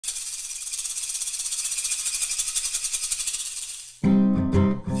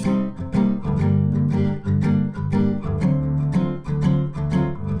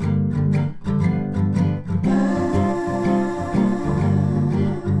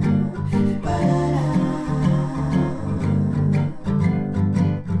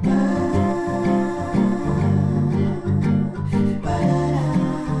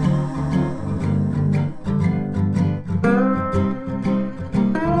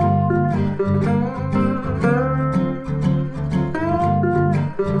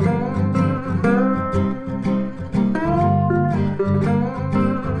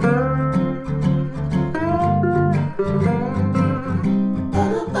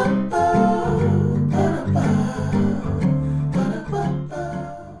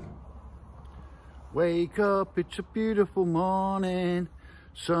Wake up, it's a beautiful morning,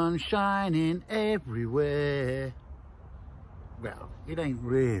 sun shining everywhere. Well, it ain't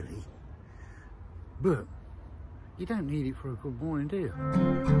really, but you don't need it for a good morning, do you?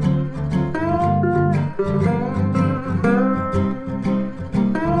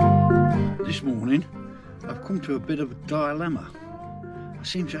 This morning, I've come to a bit of a dilemma. I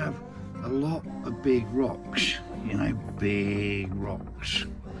seem to have a lot of big rocks, you know, big rocks.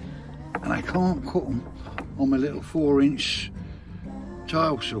 And I can't cut them on my little 4-inch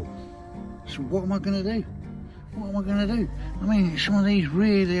tile saw. So what am I going to do? What am I going to do? I mean, some of these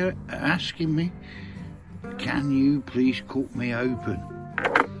really are asking me, can you please cut me open?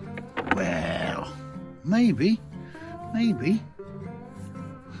 Well, maybe.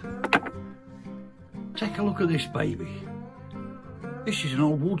 Take a look at this baby. This is an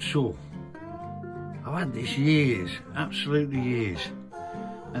old wood saw. I've had this years, absolutely years.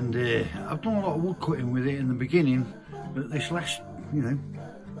 And I've done a lot of wood cutting with it in the beginning, but this last,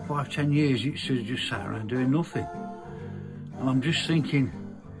 5-10 years, it's just sat around doing nothing. And I'm just thinking,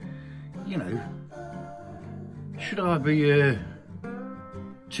 should I be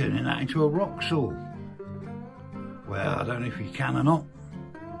turning that into a rock saw? Well, I don't know if you can or not,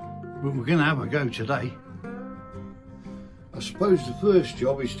 but we're going to have a go today. I suppose the first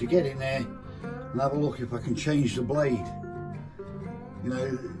job is to get in there and have a look if I can change the blade.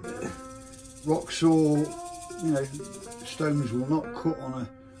 Rock saw, stones will not cut on a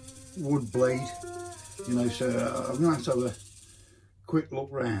wood blade, so I'm going to have a quick look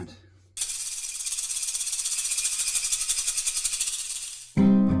round.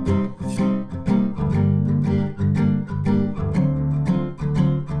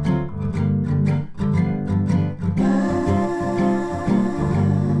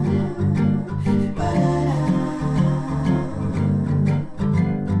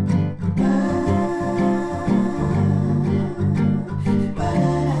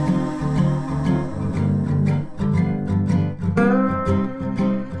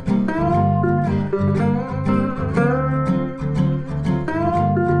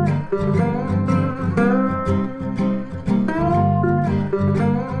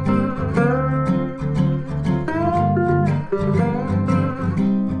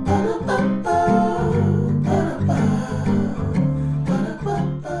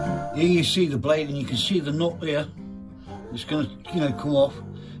 Here you see the blade, and you can see the nut there. It's going to, come off.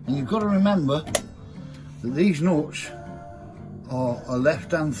 And you've got to remember that these nuts are a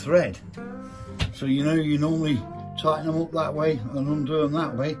left-hand thread. So you normally tighten them up that way and undo them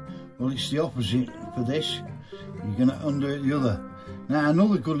that way. Well, it's the opposite for this. You're going to undo it the other. Now,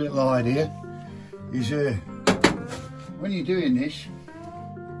 another good little idea is when you're doing this,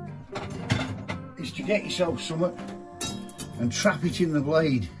 is to get yourself something and trap it in the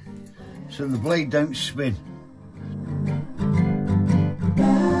blade, so the blade don't spin.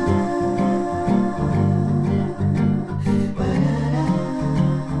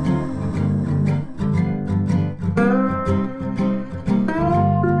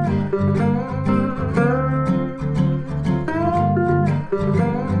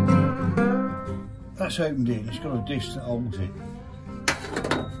 That's opened in, it's got a disc that holds it.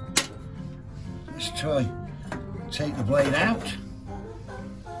 Let's try take the blade out.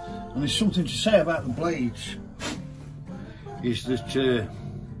 And there's something to say about the blades, is that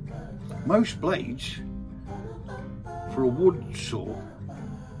most blades for a wood saw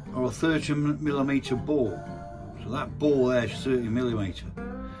are a 30mm bore. So that bore there is 30mm.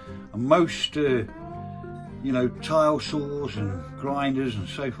 And most, tile saws and grinders and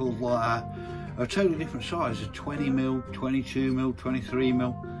so forth like that are a totally different size, of 20mm, 22mm,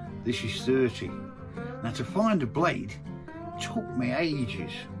 23mm. This is 30. Now, to find a blade took me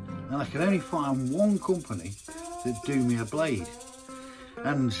ages. And I could only find one company that do me a blade.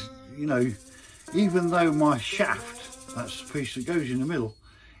 And, even though my shaft, that's the piece that goes in the middle,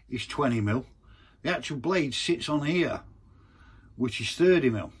 is 20mm, the actual blade sits on here, which is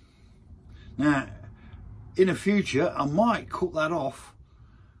 30mm. Now, in the future, I might cut that off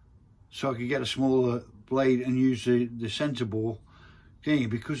so I could get a smaller blade and use the centre bore thing,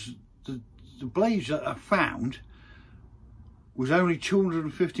 because the blades that I found was only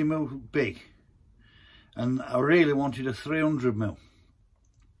 250mm big, and I really wanted a 300mm,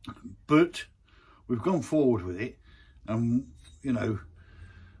 but we've gone forward with it, and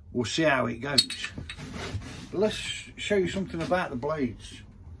we'll see how it goes. But let's show you something about the blades.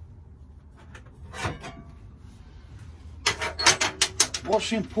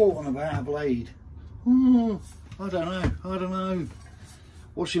 What's important about a blade? I don't know.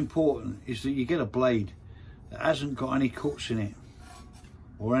 What's important is that you get a blade that hasn't got any cuts in it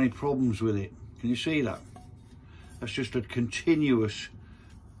or any problems with it. Can you see that? That's just a continuous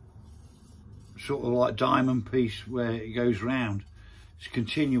sort of like diamond piece where it goes round. It's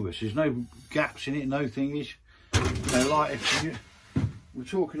continuous. There's no gaps in it, no thingies. You know, like if we're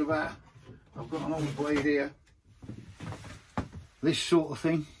talking about, I've got an old blade here, this sort of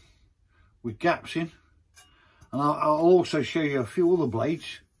thing with gaps in, and I'll also show you a few other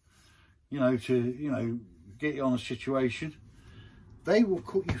blades, you know, to get you on a situation. They will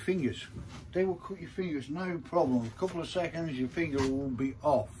cut your fingers. They will cut your fingers, no problem. A couple of seconds, your finger will be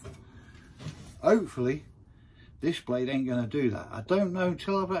off. Hopefully, this blade ain't going to do that. I don't know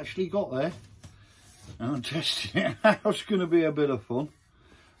until I've actually got there and I'm testing it out. It's going to be a bit of fun.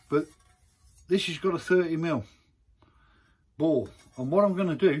 But this has got a 30mm bore, and what I'm going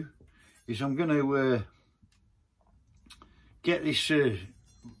to do is I'm going to get this, you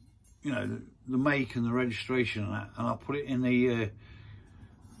know, the make and the registration and that, and I'll put it in the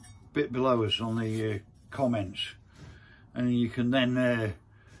bit below us on the comments, and you can then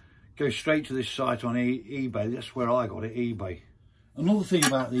go straight to this site on eBay. That's where I got it, eBay. Another thing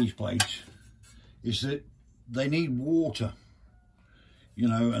about these blades is that they need water, you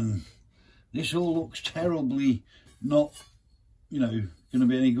know, and this all looks terribly not, you know, going to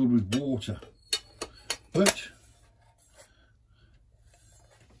be any good with water, but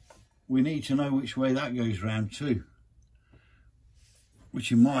we need to know which way that goes round too,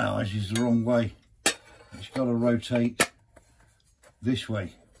 which in my eyes is the wrong way. It's got to rotate this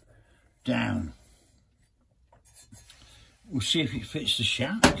way, down. We'll see if it fits the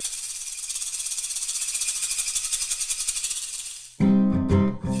shaft.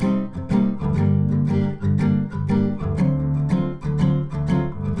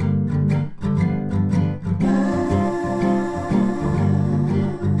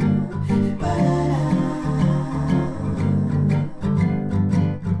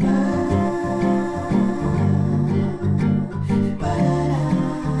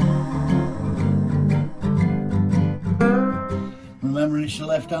 Remembering it's the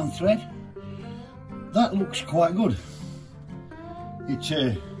left hand thread. That looks quite good. It,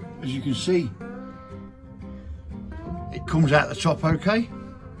 as you can see, it comes out the top okay,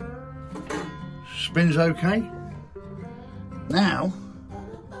 spins okay. Now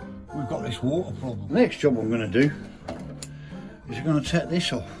we've got this water problem. The next job I'm going to do is I'm going to take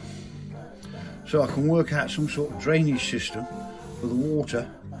this off so I can work out some sort of drainage system for the water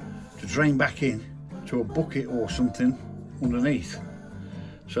to drain back in to a bucket or something underneath.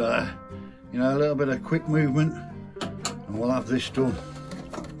 So, you know, a little bit of quick movement and we'll have this done.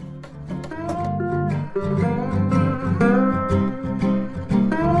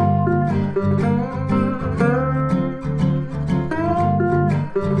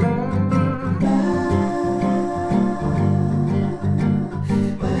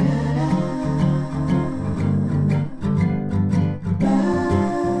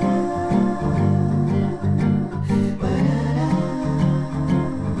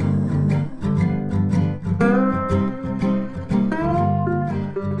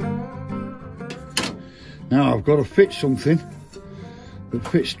 Now I've got to fit something that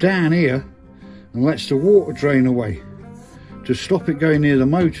fits down here and lets the water drain away to stop it going near the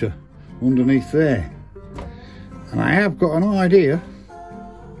motor underneath there. And I have got an idea.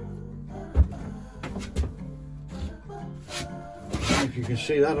 I don't know if you can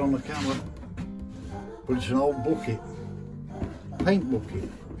see that on the camera, but it's an old bucket, paint bucket.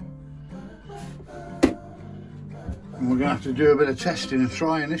 And we're going to have to do a bit of testing and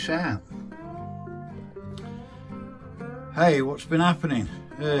trying this out. Hey, what's been happening?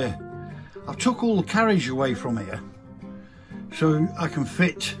 I've took all the carriage away from here so I can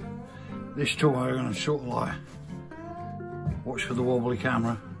fit this tub. I'm going to sort of like watch for the wobbly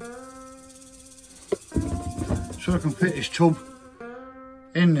camera, so I can fit this tub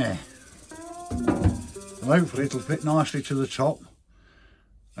in there, and hopefully it'll fit nicely to the top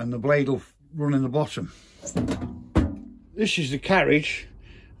and the blade will run in the bottom. This is the carriage,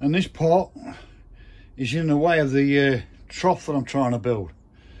 and this part is in the way of the trough that I'm trying to build.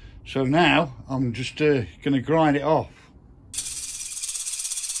 So now I'm just going to grind it off.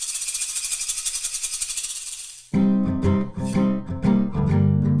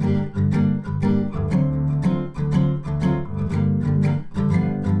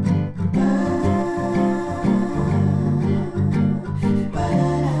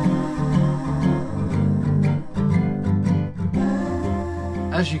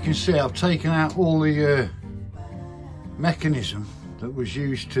 As you can see, I've taken out all the mechanism that was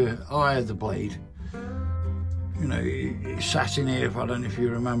used to hire the blade. You know, it sat in here, I don't know if you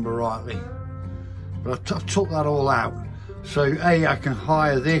remember rightly, but I took that all out. So A, I can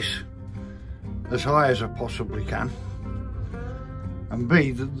hire this as high as I possibly can, and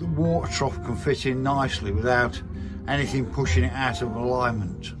B, that the water trough can fit in nicely without anything pushing it out of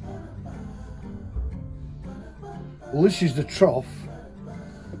alignment. Well, this is the trough,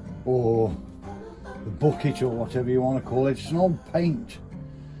 or the bucket, or whatever you want to call it. It's an old paint,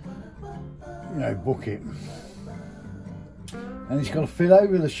 you know, bucket, and it's got to fit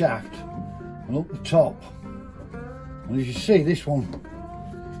over the shaft and up the top. And as you see, this one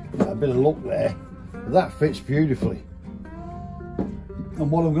got a bit of luck there, but that fits beautifully. And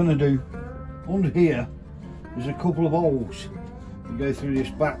what I'm going to do under here is a couple of holes that go through this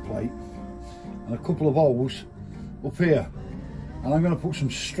back plate, and a couple of holes up here, and I'm going to put some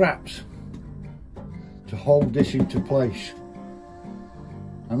straps to hold this into place.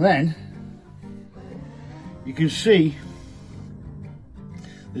 And then you can see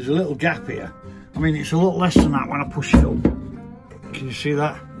there's a little gap here. I mean, it's a lot less than that when I push it up. Can you see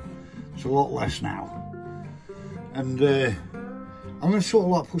that? It's a lot less now. And I'm going to sort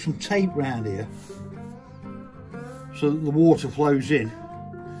of like put some tape round here so that the water flows in.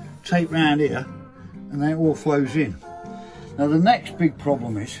 Tape round here, and then it all flows in. Now the next big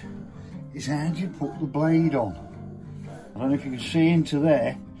problem is how do you put the blade on? I don't know if you can see into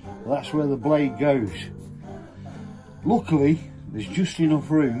there, but that's where the blade goes. Luckily, there's just enough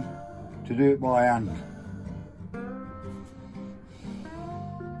room to do it by hand.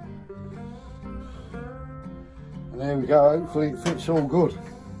 And there we go, hopefully it fits all good.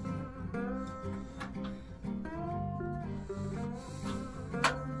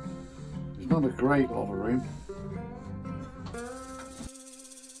 There's not a great lot of room.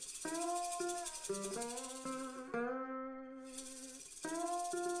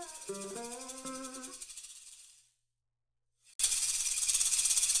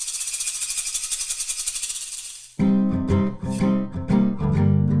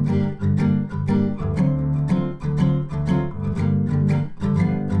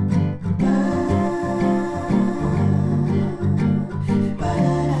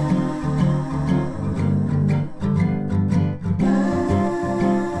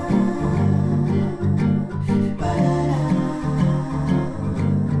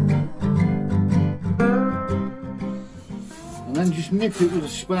 Just nip it with a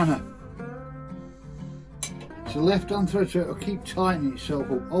spanner. It's a left hand thread, so it'll keep tightening itself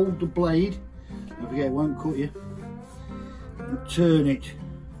up. Hold the blade, don't forget it won't cut you, and turn it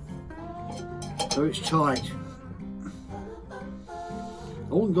so it's tight.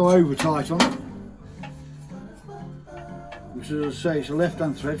 I wouldn't go over tight on it, because as I say, it's a left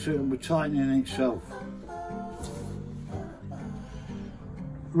hand thread, so it'll be tightening itself.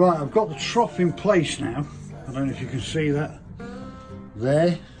 Right, I've got the trough in place now. I don't know if you can see that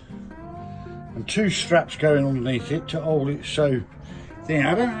there, and two straps going underneath it to hold it so thin.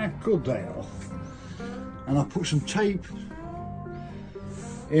 I don't know how good they are, and I put some tape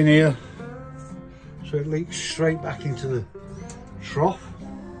in here so it leaks straight back into the trough.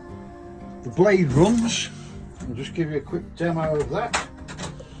 The blade runs. I'll just give you a quick demo of that.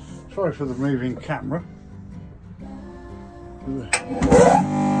 Sorry for the moving camera. The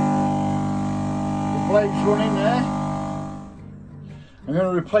blade's running there. I'm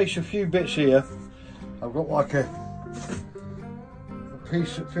going to replace a few bits here. I've got like a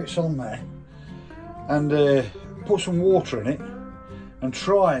piece that fits on there, and put some water in it and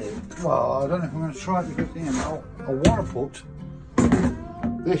try it. Well, I don't know if I'm going to try it, because I want to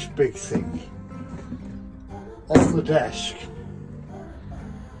put this big thing on the desk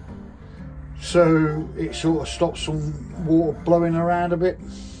so it sort of stops some water blowing around a bit.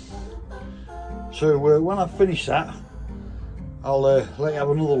 So when I finish that, I'll let you have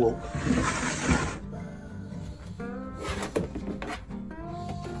another look.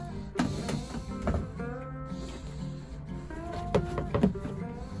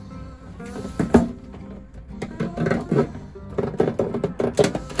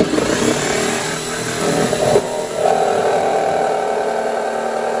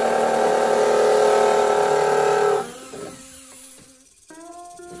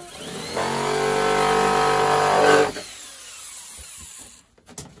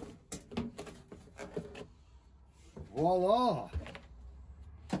 Voila!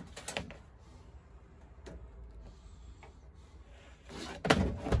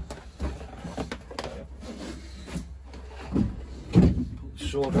 Put the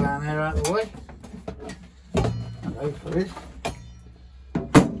saw down here out of the way, and hopefully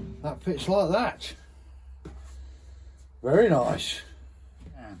that fits like that. Very nice.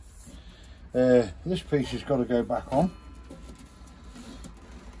 This piece has got to go back on,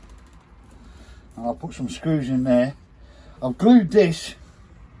 and I'll put some screws in there. I've glued this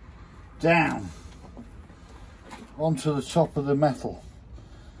down onto the top of the metal,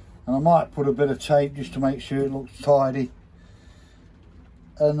 and I might put a bit of tape just to make sure it looks tidy,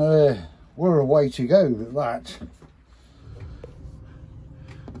 and we're a way to go with that.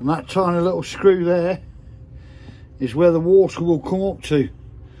 And that tiny little screw there is where the water will come up to.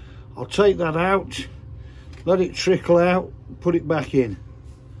 I'll take that out, let it trickle out, put it back in.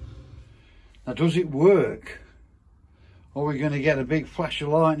 Now, does it work? Are we going to get a big flash of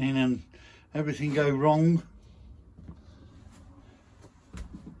lightning and everything go wrong?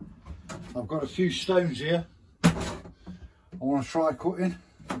 I've got a few stones here I want to try cutting,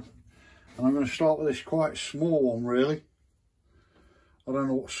 and I'm going to start with this quite small one really. I don't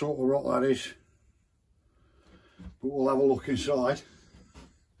know what sort of rock that is, but we'll have a look inside.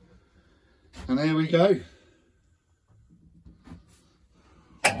 And here we go.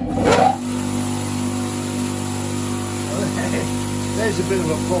 There's a bit of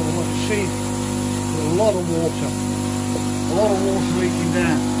a problem. I can see there's a lot of water leaking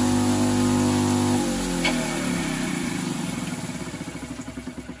down.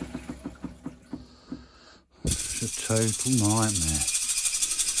 It's a total nightmare.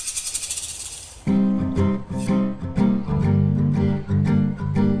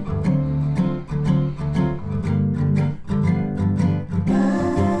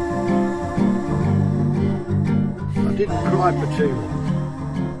 For too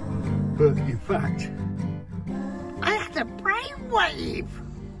long, but in fact I had a brainwave.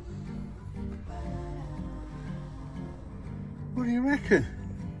 What do you reckon?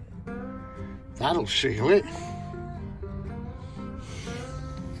 That'll seal it.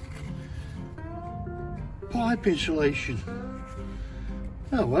 Pipe insulation.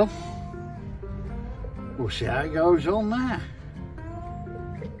 Oh well, we'll see how it goes on there.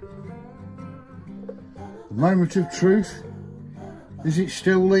 The moment of truth. Is it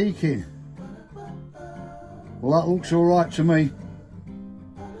still leaking? Well, that looks all right to me.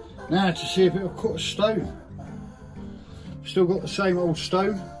 Now to see if it'll cut a stone. Still got the same old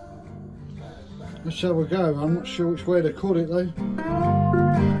stone. Let's have a go. I'm not sure which way to cut it though.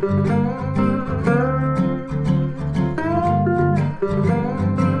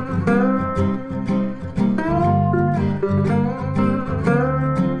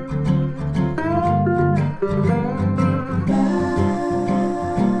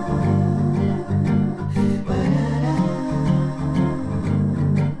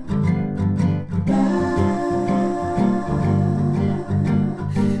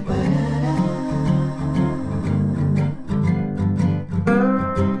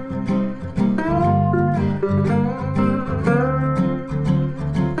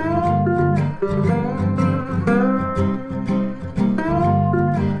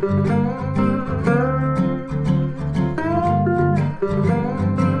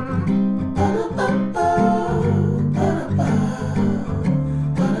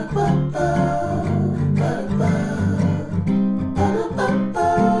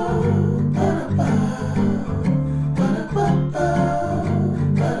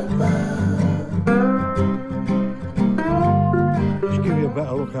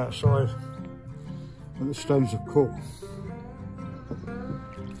 Outside where the stones are cut.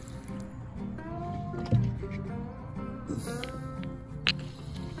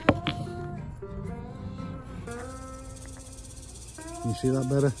 Can you see that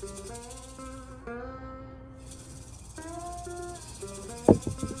better?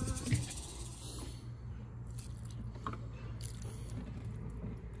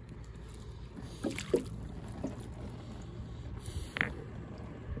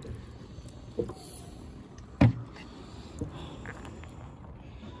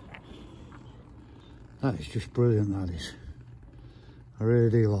 That is just brilliant, that is. I really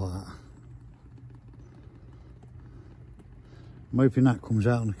do like that. I'm hoping that comes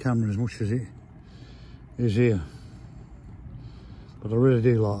out on the camera as much as it is here. But I really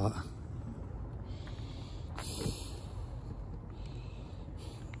do like that.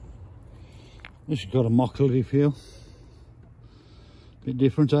 This has got a mockly feel. Bit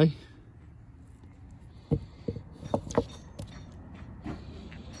different, eh?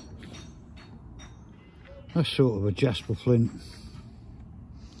 That's sort of a jasper flint.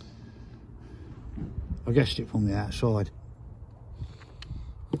 I guessed it from the outside.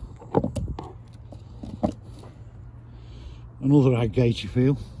 Another agate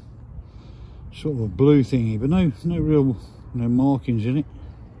feel. Sort of a blue thingy, but no real markings in it.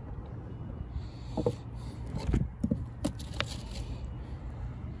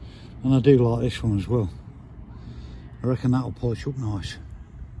 And I do like this one as well. I reckon that'll polish up nice.